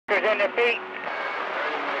In the feet.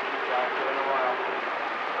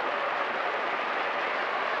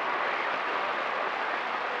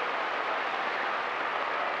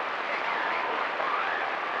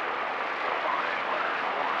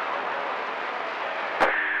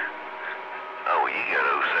 Oh, you got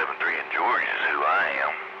 073 in Georgia is who I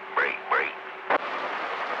am. Break.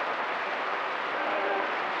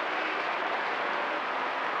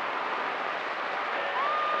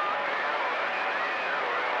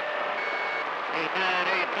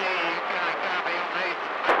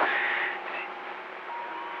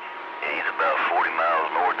 He's about 40 miles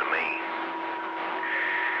north of me.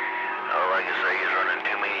 All I can say is running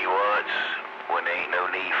too many watts when there ain't no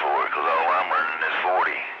need for it, because all I'm running is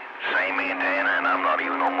 40. Same antenna, and I'm not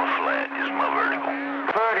even on my flat, just my vertical.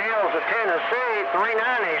 Foothills of Tennessee,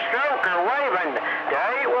 390 stroker waving to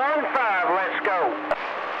 815. Let's go.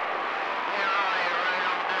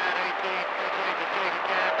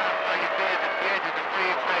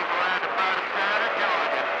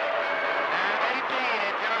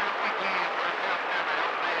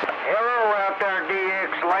 Hello out there,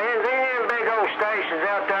 DX lands. Any big old stations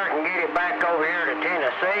out there can get it back over here to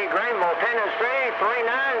Tennessee. Greenville, Tennessee, 390.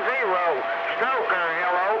 Stoker,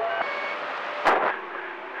 hello.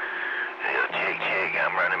 Hell, check.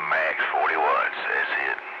 I'm running max 40 watts. That's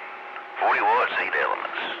it. 40 watts, 8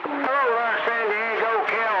 elements. Hello there, San Diego,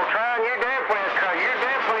 Caltron. You're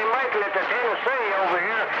definitely making it to Tennessee over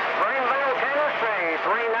here. Greenville, Tennessee,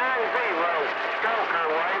 390. Stoker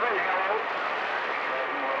waving, hello.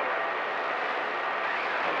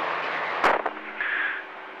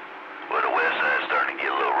 Well, the west side's starting to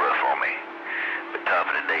get a little rough on me. But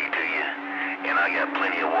top of the day to you. And I got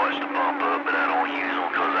plenty of watts to pump up, but I don't use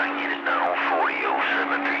them because I can get it done on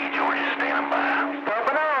 40.073. Georgia standing by.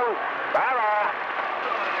 Pumping on. Bye-bye.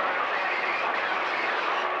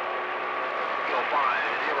 Go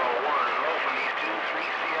 501, low from these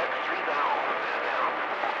 236, 3000.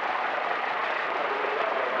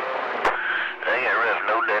 They got rough,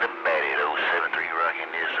 no doubt about it. 073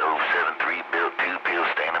 rocking this 073 built 2 pill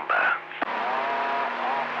standing by.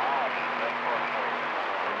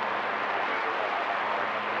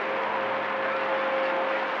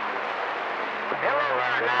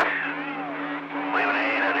 Waving a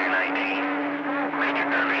hand under 19. Major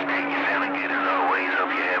Nervous State, you sounding good as always.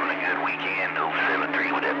 Hope you're having a good weekend.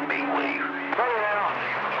 073 with that big wave.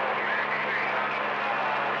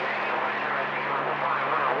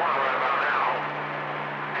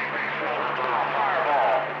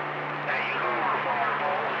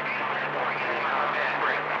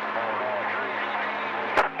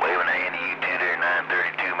 Waving a hand to you, Tender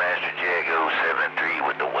 932 Master Jag 073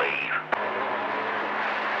 with the wave.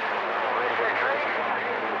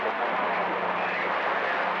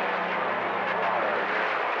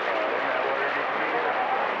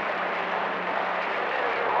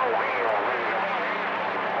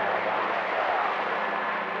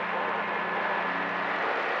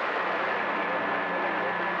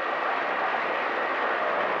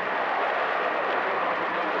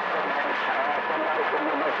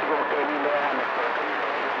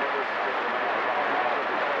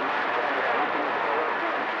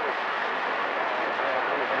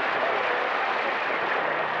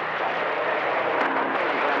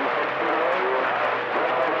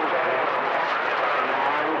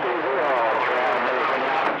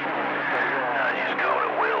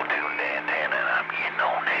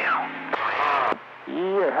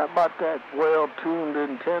 How about that well-tuned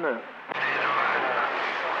antenna?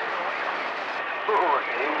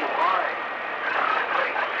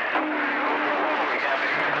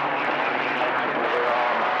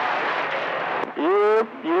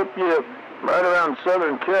 Yep. Right around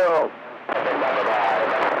Southern Cal.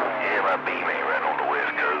 Yeah, my beam ain't right on the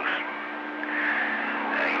West Coast.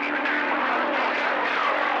 I ain't even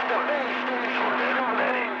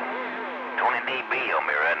 20 dB on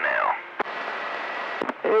me right now.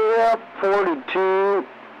 Yep, 42,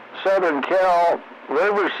 Southern Cal,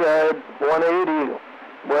 Riverside, 180,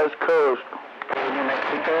 West Coast. New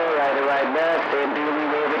Mexico, right there, same to you,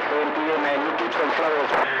 David, same to you, man, you keep some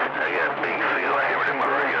flowers. I got a big field hammered in my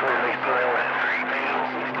radio, he's playing with 3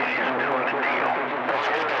 pills. He's just doing the deal.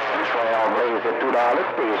 That's why I'll raise a $2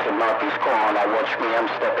 piece in Northeast corner. Watch me, I'm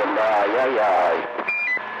stepping by, yeah.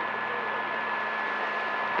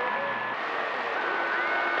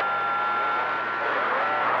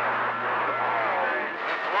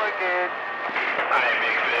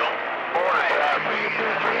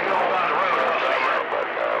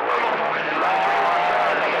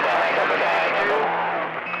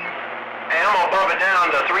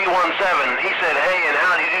 Down to 317. He said, hey, and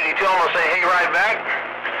how did you tell him to say, hey, right back?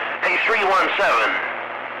 Hey, 317.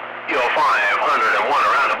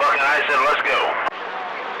 said, let's go.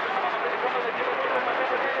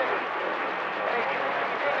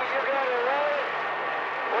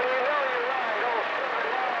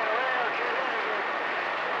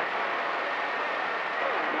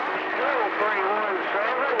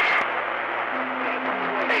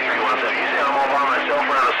 Hey, 317, you say I'm all by myself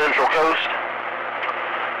around the Central Coast?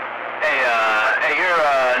 Hey, your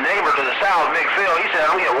neighbor to the south, Big Phil, he said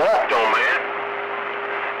I'm getting walked on, man.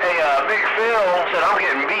 Hey, Big Phil said I'm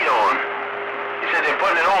getting beat on. He said they're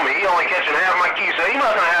putting it on me. He only catching half my keys, so he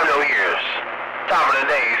must not have no ears. Top of the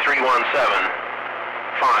day, 317,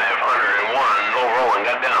 501, low rolling,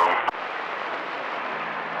 got down.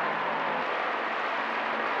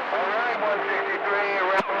 All right, 163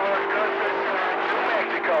 around the West Coast of New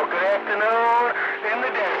Mexico. Good afternoon in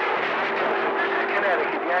the desert. This is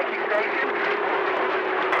Connecticut, Yankee Station.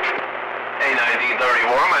 Hey, 1934,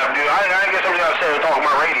 I'm gonna have to do, I guess I'm gonna have to sit here and talk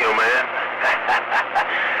my radio, man.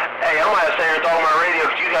 Hey, I'm gonna have to sit here and talk my radio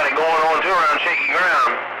because you got it going on too around shaky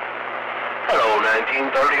ground. Hello,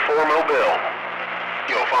 1934 Mobile.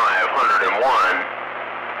 Yo, 501.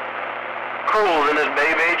 Cruising this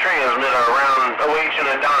baby transmitter around OH and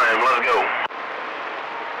a dime. Let's go.